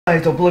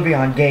Guys,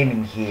 Oblivion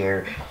Gaming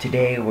here.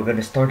 Today we're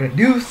gonna start a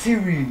new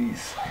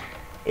series.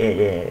 It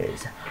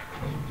is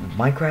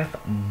Minecraft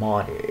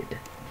Modded.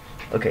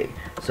 Okay,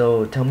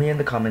 so tell me in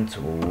the comments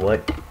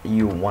what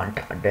you want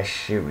the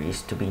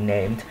series to be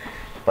named.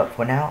 But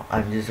for now,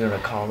 I'm just gonna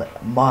call it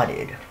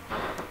Modded.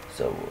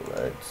 So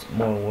let's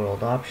more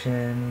world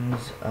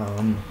options.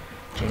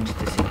 Change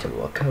this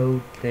into a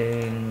code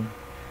thing.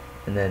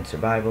 And then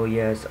survival,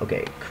 yes.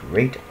 Okay,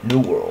 create new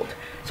world.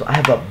 So I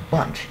have a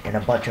bunch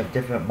of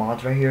different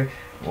mods right here.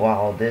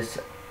 While this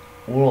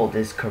world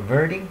is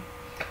converting,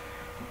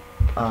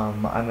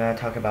 I'm gonna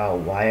talk about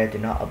why I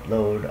did not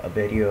upload a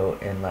video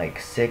in like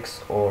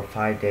 6 or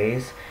 5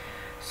 days.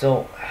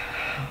 So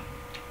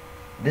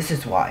this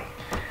is why.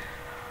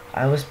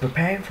 I was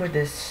preparing for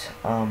this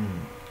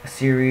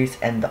series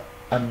and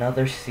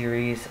another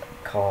series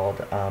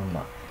called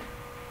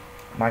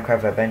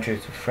Minecraft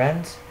Adventures with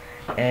Friends,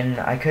 and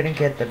I couldn't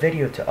get the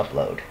video to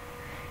upload.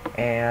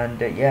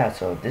 And yeah,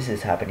 so this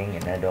is happening,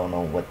 and I don't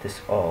know what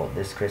this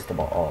crystal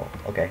ball.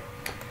 Okay,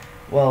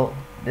 well,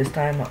 this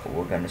time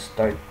we're gonna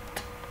start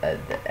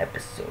the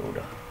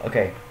episode.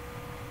 Okay,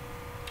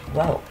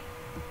 well,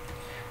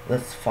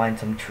 let's find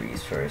some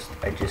trees first.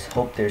 I just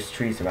hope there's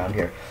trees around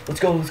here.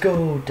 Let's go, let's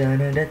go. Da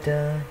da da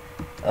da.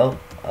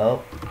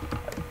 Oh,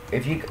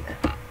 if you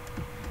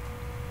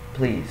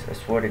please, I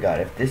swear to God,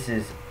 if this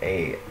is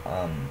a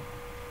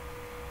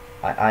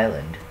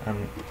island,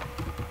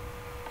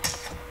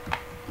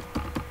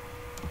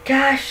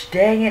 gosh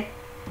dang it,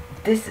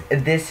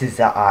 this is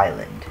an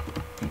island.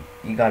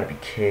 You gotta be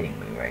kidding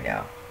me right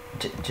now.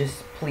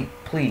 Just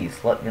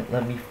please let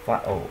me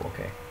find. Oh,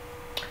 okay.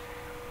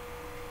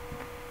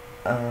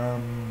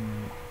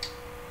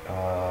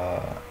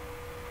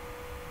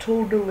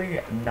 Totally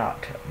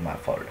not my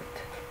fault.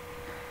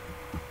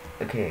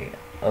 Okay.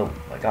 Oh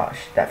my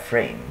gosh, that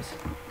frames.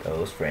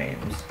 Those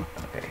frames.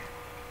 Okay,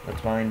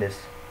 let's mine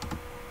this.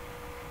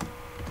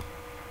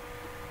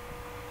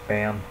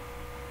 Bam.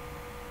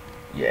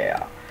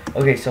 Yeah.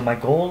 Okay, so my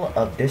goal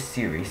of this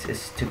series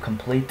is to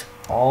complete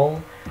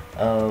all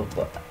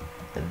of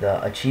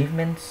the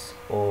achievements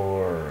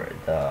or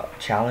the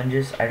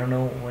challenges. I don't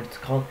know what it's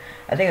called.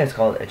 I think it's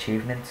called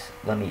achievements.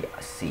 Let me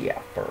see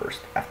at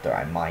first after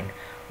I mine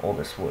all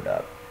this wood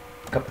up.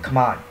 Come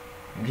on.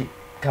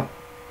 Come.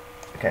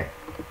 Okay.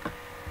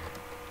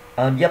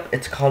 Yep,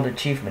 it's called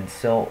achievements.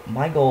 So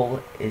my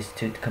goal is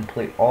to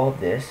complete all of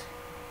this.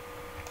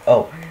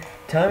 Oh,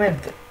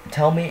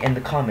 tell me in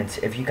the comments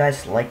if you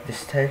guys like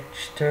this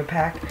texture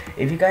pack.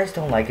 If you guys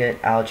don't like it,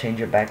 I'll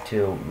change it back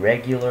to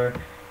regular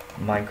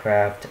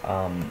Minecraft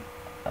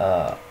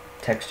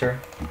texture.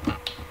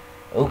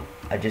 Oh,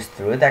 I just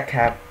threw that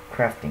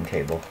crafting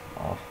table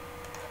off.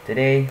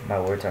 Today my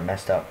words are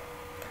messed up.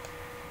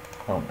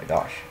 Oh my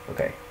gosh.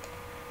 Okay.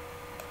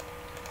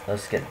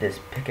 Let's get this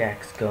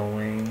pickaxe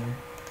going.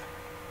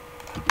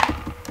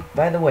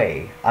 By the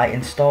way, I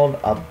installed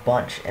a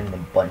bunch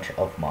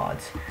of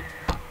mods.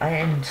 I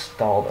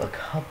installed a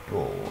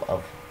couple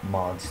of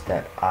mods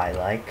that I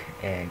like,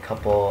 and a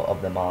couple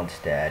of the mods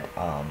that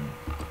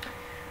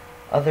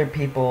other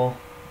people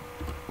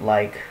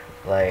like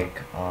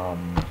I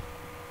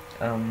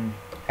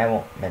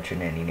won't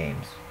mention any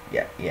names.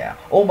 Yeah.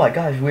 Oh my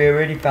gosh, we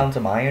already found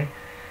some iron.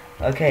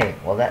 Okay,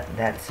 well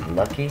that's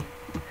lucky.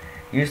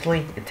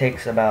 Usually it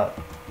takes about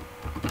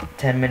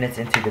 10 minutes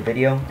into the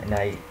video, and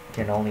I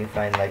can only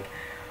find like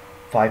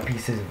 5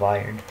 pieces of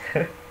iron.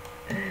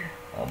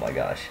 Oh my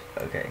gosh.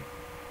 Okay,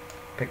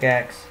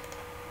 pickaxe.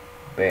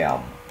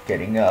 Bam,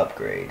 getting an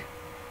upgrade.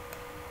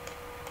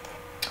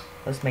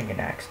 Let's make an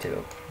axe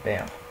too.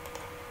 Bam.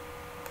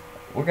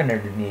 We're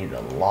gonna need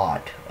a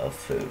lot of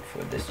food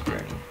for this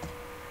journey.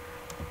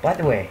 By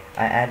the way,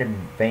 I added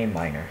vein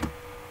miner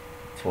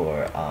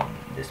for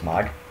this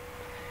mod.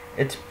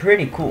 It's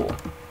pretty cool.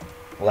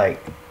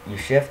 Like, you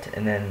shift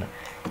and then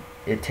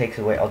it takes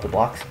away all the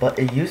blocks, but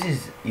it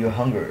uses your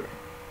hunger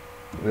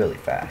really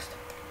fast.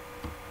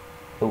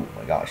 Oh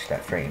my gosh,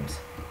 that frames.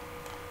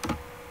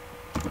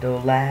 The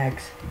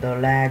lags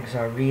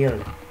are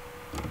real.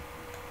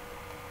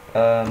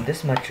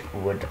 This much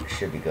wood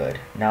should be good.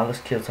 Now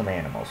let's kill some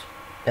animals.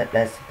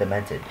 That's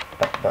demented,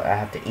 but I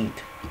have to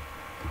eat.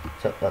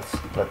 So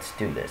let's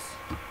do this.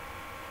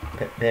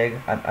 Pig,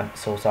 I'm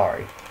so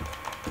sorry.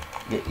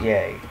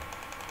 Yay.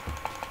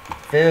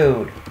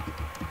 Food.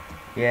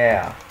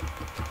 Yeah.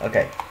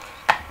 Okay.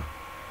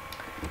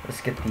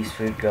 Let's get these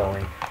food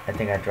going. I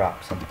think I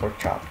dropped some pork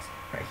chops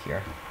right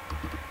here.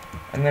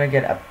 I'm gonna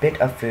get a bit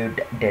of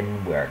food,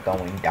 then we're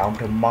going down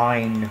to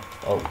mine.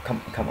 Oh,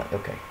 come on.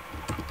 Okay.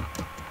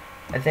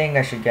 I think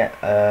I should get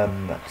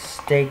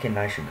steak, and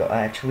I should go.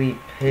 Actually,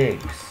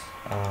 pigs.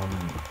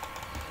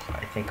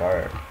 I think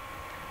are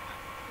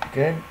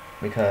good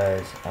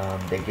because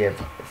they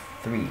give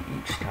 3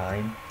 each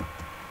time.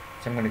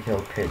 So I'm gonna kill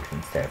pigs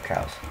instead of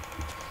cows.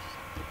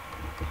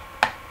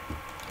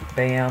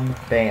 Bam,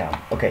 bam.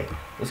 Okay,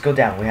 let's go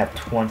down. We have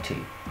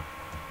 20.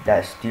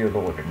 That's dear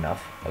lord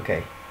enough.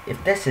 Okay,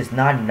 if this is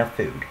not enough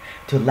food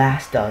to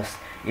last us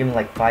even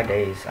like 5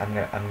 days, I'm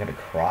gonna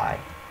cry.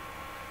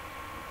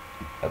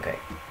 Okay.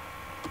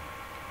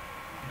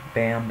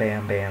 Bam,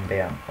 bam, bam,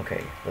 bam.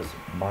 Okay, let's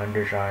mine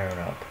this iron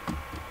up.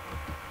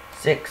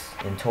 6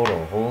 in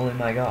total. Holy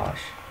my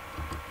gosh.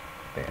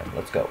 Bam,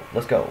 let's go.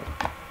 Let's go.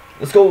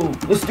 Let's go.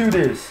 Let's do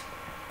this.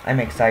 I'm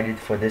excited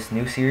for this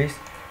new series.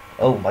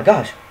 Oh my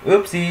gosh.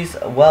 Oopsies.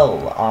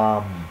 Well,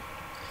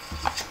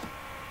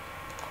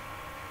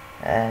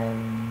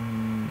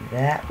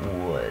 that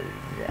was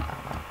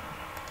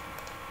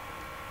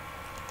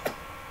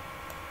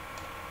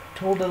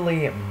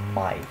totally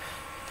my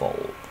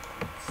fault.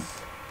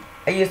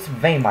 I used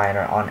vein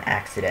miner on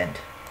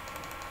accident.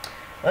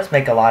 Let's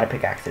make a lot of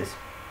pickaxes.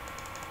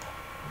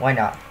 Why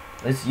not?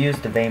 Let's use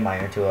the vein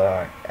miner to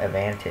our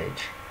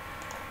advantage.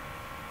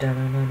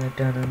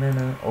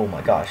 Oh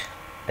my gosh.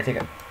 I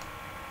think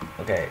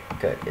okay,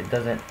 good. It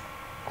doesn't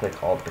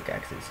click all the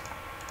pickaxes.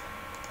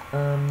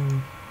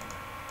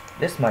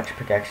 This much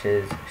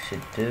pickaxes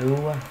should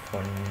do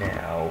for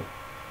now.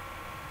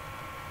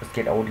 Let's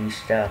get all these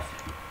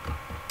stuff.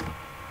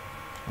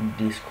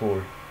 These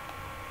cool.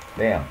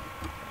 Bam.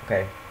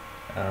 Okay.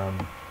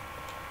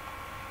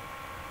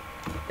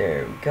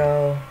 There we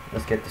go.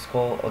 Let's get this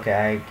coal. Okay,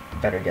 I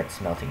better get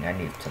smelting. I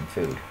need some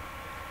food.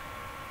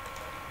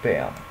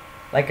 Bam.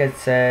 Like I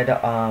said,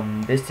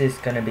 this is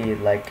gonna be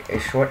like a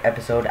short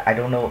episode. I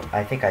don't know.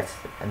 I think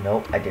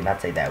no, I did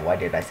not say that. Why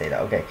did I say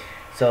that? Okay,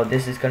 so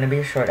this is gonna be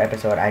a short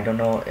episode. I don't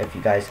know if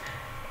you guys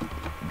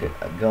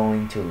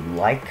going to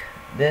like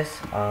this.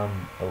 Oh,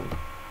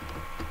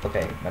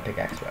 okay, my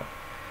pickaxe broke.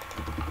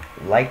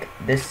 Like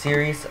this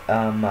series.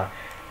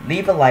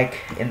 Leave a like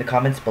in the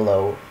comments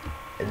below.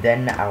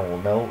 Then I will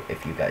know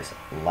if you guys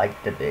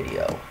like the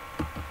video.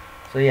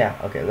 So yeah,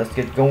 okay, let's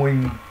get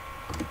going.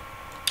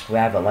 We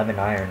have 11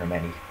 iron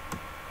already,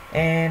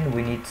 and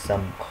we need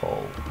some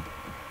coal.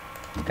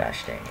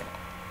 Gosh dang it.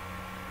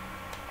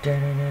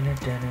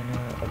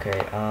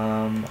 Okay,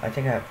 I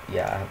think I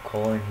have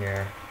coal in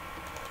here.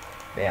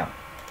 Bam.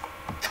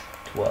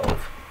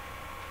 12.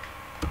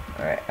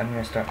 Alright, I'm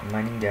gonna start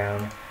mining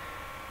down.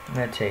 I'm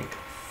gonna take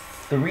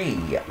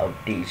 3 of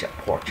these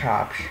pork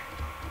chops.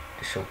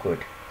 They're so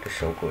good. They're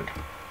so good.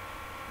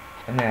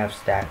 I'm gonna have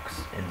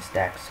stacks and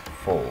stacks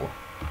full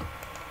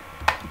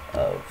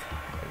of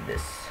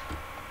this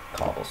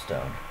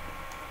cobblestone.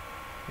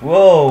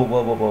 Whoa,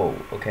 whoa, whoa, whoa.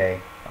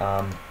 Okay,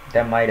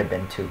 that might have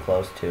been too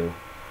close to.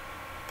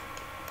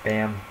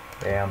 Bam,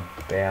 bam,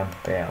 bam,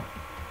 bam.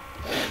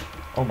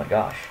 Oh my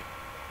gosh.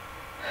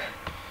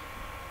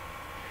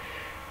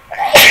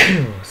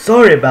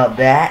 Sorry about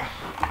that.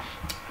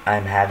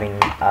 I'm having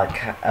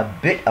a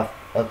bit of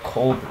a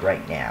cold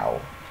right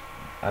now.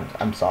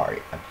 I'm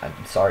sorry.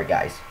 I'm sorry,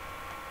 guys.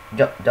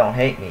 Don't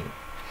hate me.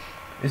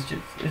 It's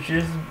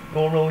just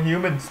normal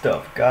human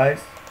stuff,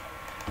 guys.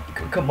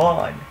 Come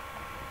on.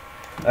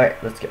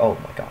 Alright, let's get. Oh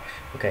my gosh.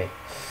 Okay.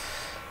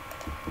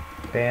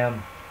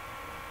 Bam.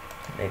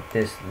 Make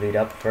this lead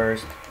up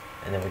first,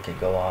 and then we can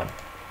go on.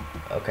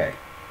 Okay.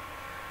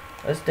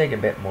 Let's take a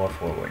bit more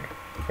forward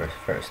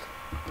first.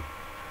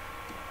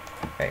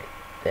 Right.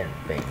 Then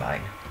vein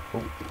mine.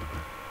 Ooh.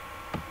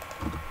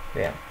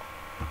 Bam.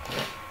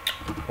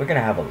 We're gonna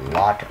have a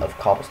lot of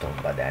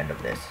cobblestone by the end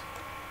of this.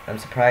 I'm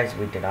surprised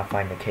we did not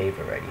find the cave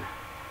already.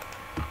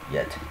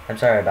 Yet. I'm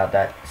sorry about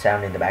that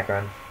sound in the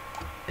background.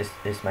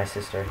 It's my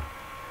sister.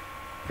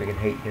 Freaking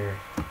hate her.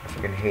 I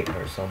freaking hate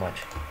her so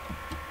much.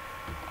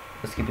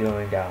 Let's keep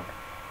going down.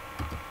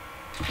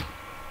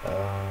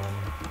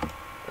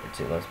 Let's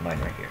see, let's mine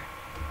right here.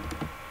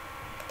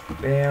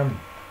 Bam.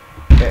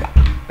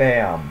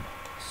 Bam.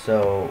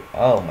 So,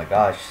 oh my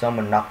gosh,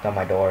 someone knocked on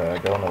my door. I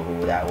don't know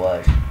who that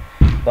was.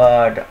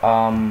 But,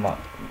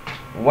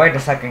 wait a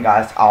second,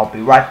 guys. I'll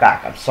be right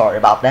back. I'm sorry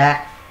about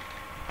that.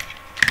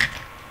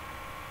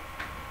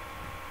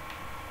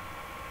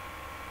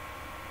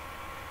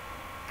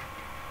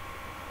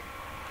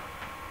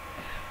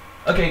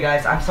 Okay,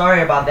 guys, I'm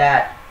sorry about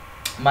that.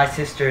 My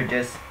sister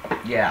just,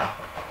 yeah,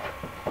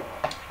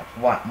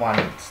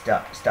 wanted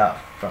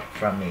stuff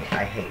from me.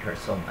 I hate her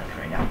so much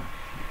right now.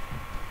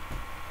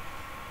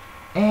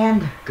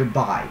 And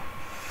goodbye.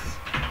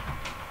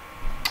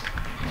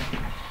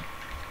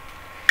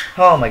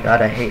 Oh my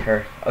god, I hate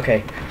her.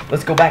 Okay,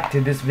 let's go back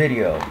to this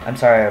video. I'm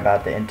sorry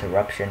about the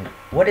interruption.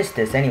 What is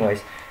this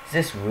anyways? Is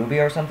this ruby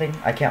or something?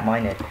 I can't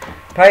mine it.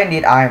 Probably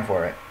need iron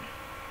for it.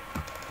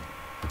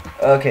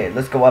 Okay,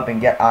 let's go up and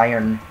get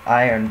iron.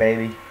 Iron,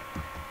 baby.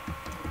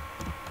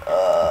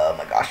 Oh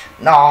my gosh.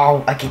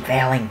 No, I keep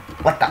failing.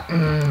 What the?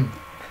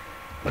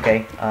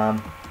 Okay,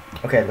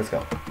 okay, let's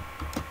go.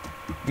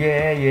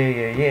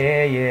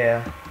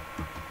 Yeah.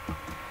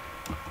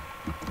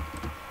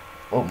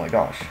 Oh my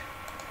gosh.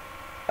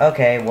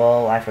 Okay,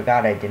 well, I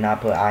forgot I did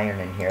not put iron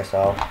in here,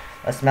 so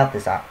let's melt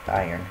this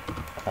iron.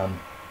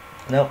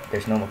 Nope,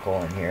 there's no more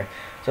coal in here.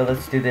 So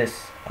let's do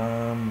this.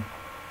 Come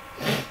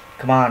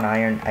on,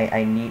 iron.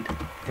 I need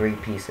 3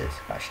 pieces.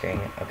 Gosh dang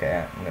it.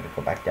 Okay, I'm gonna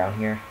go back down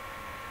here.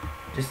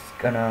 Just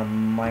gonna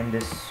mine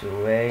this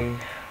away.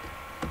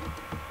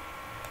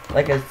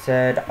 Like I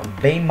said,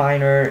 vein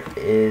miner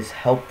is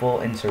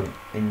helpful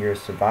in your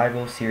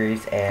survival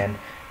series, and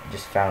I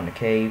just found a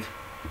cave.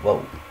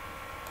 Whoa.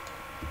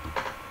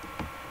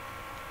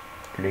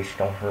 Please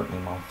don't hurt me,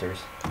 monsters.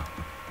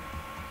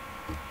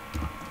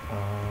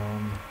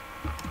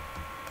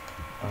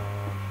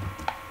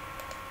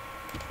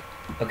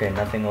 Okay,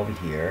 nothing over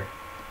here.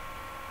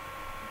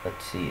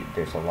 Let's see,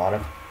 there's a lot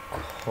of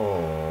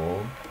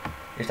coal.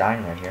 There's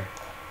iron right here.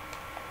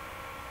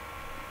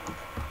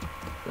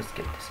 Let's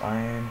get this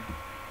iron.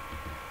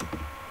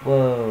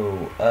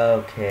 Whoa,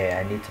 okay,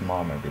 I need some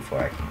armor before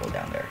I can go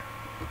down there.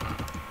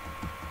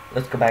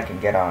 Let's go back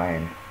and get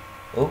iron.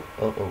 Oh.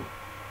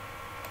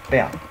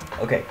 Bam,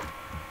 okay.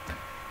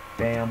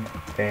 Bam.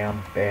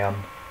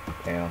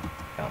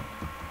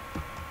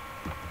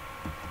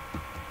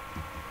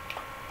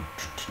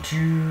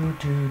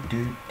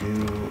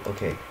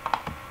 Okay,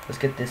 let's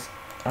get this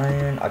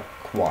iron,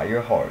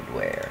 acquire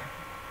hardware.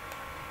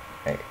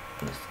 Hey,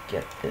 let's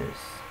get this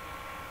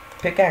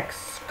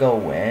pickaxe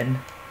going.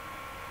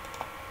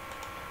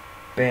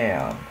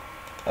 Bam.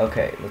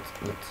 Okay,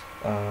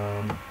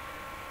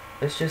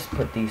 let's just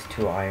put these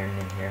 2 iron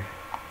in here.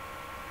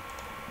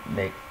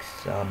 Make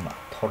some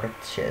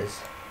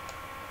torches.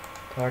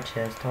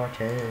 Torches.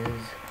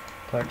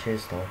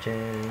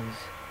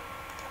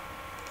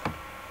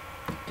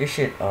 This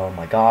shit, oh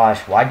my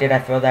gosh, why did I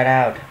throw that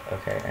out?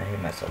 Okay, I hate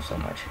myself so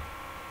much.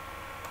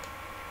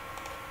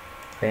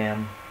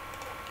 Bam.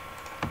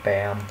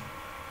 There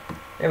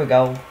we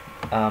go.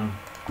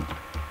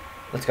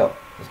 Let's go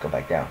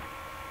back down.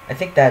 I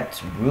think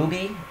that's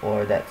ruby,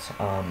 or that's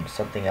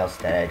something else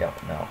that I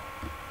don't know.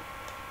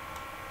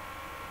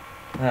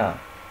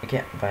 I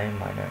can't find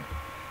miner.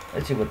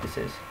 Let's see what this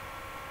is.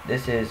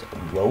 This is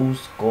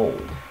rose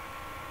gold.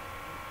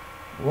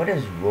 What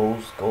is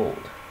rose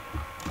gold?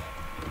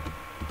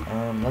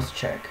 Let's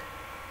check.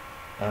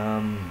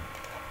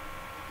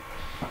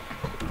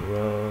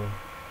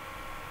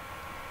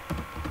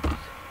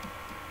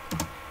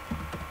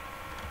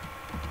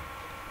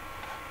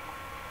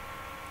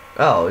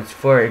 Oh, it's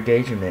for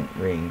engagement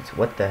rings.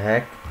 What the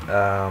heck?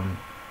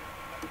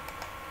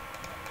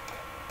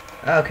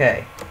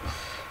 Okay.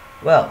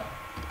 Well,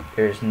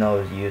 there's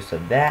no use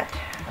of that.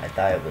 I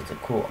thought it was a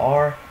cool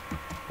R,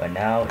 but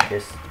now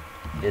this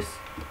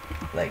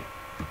like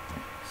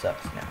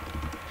sucks now.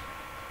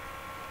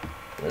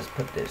 Let's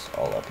put this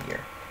all up here.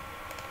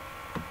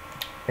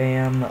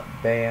 Bam.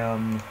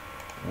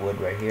 Wood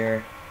right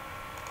here.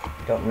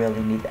 Don't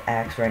really need the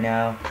axe right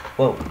now.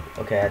 Whoa.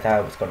 Okay, I thought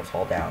I was gonna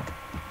fall down.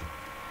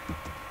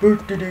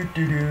 Let's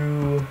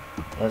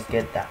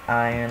get the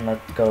iron.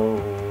 Let's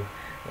go.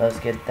 Let's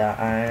get the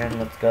iron.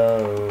 Let's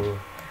go.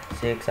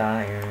 6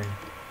 iron.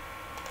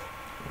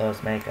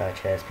 Let's make a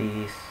chest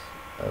piece.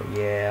 Oh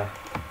yeah.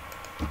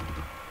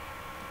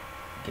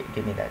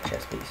 Give me that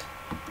chest piece.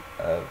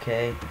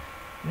 Okay.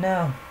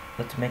 Now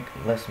let's make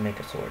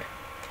a sword.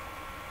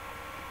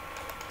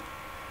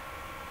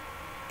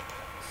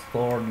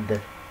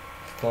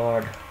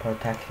 Sword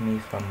protect me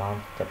from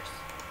monsters.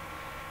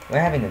 We're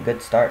having a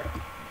good start.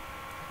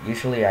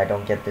 Usually I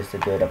don't get this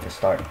good of a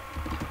start.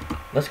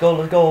 Let's go.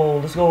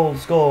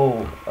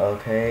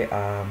 Okay,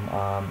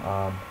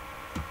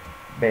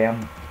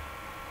 bam.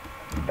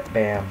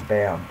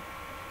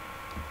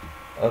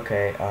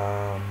 Okay,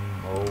 oh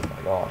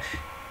my gosh.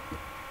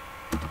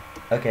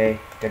 Okay,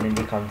 gonna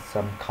need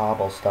some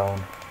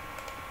cobblestone.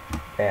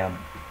 Bam.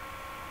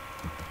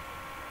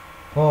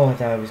 Oh, I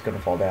thought I was gonna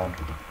fall down.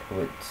 It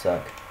would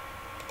suck.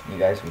 You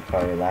guys would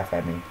probably laugh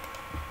at me.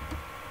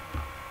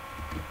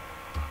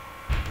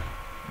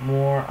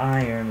 More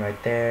iron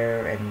right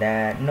there, and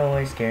that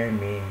noise scared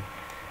me.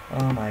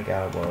 Oh my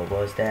god, what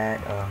was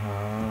that?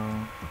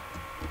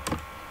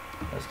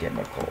 Let's get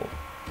more coal.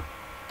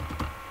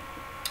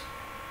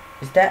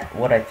 Is that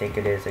what I think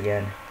it is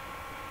again?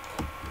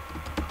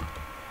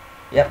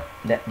 Yep,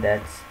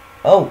 that's...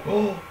 Oh,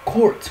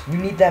 quartz! We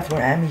need that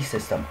for Ami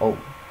system. Oh,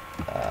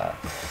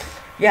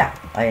 yeah,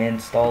 I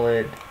install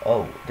it.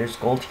 Oh, there's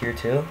gold here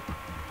too?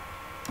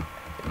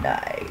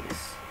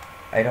 Nice.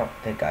 I don't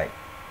think I...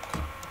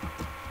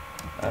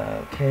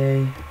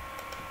 Okay,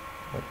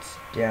 what's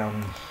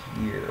down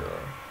here?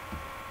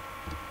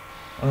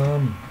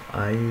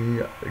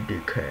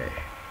 IDK.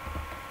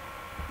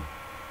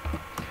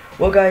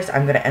 Well guys,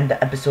 I'm gonna end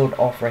the episode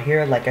off right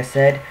here. Like I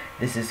said,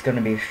 this is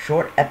gonna be a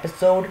short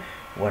episode.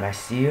 When I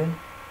see you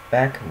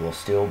back, we'll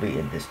still be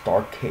in this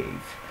dark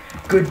cave.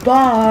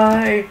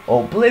 Goodbye!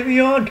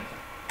 Oblivion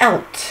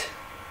out!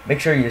 Make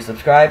sure you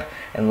subscribe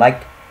and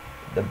like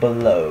the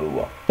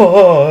below.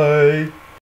 Bye!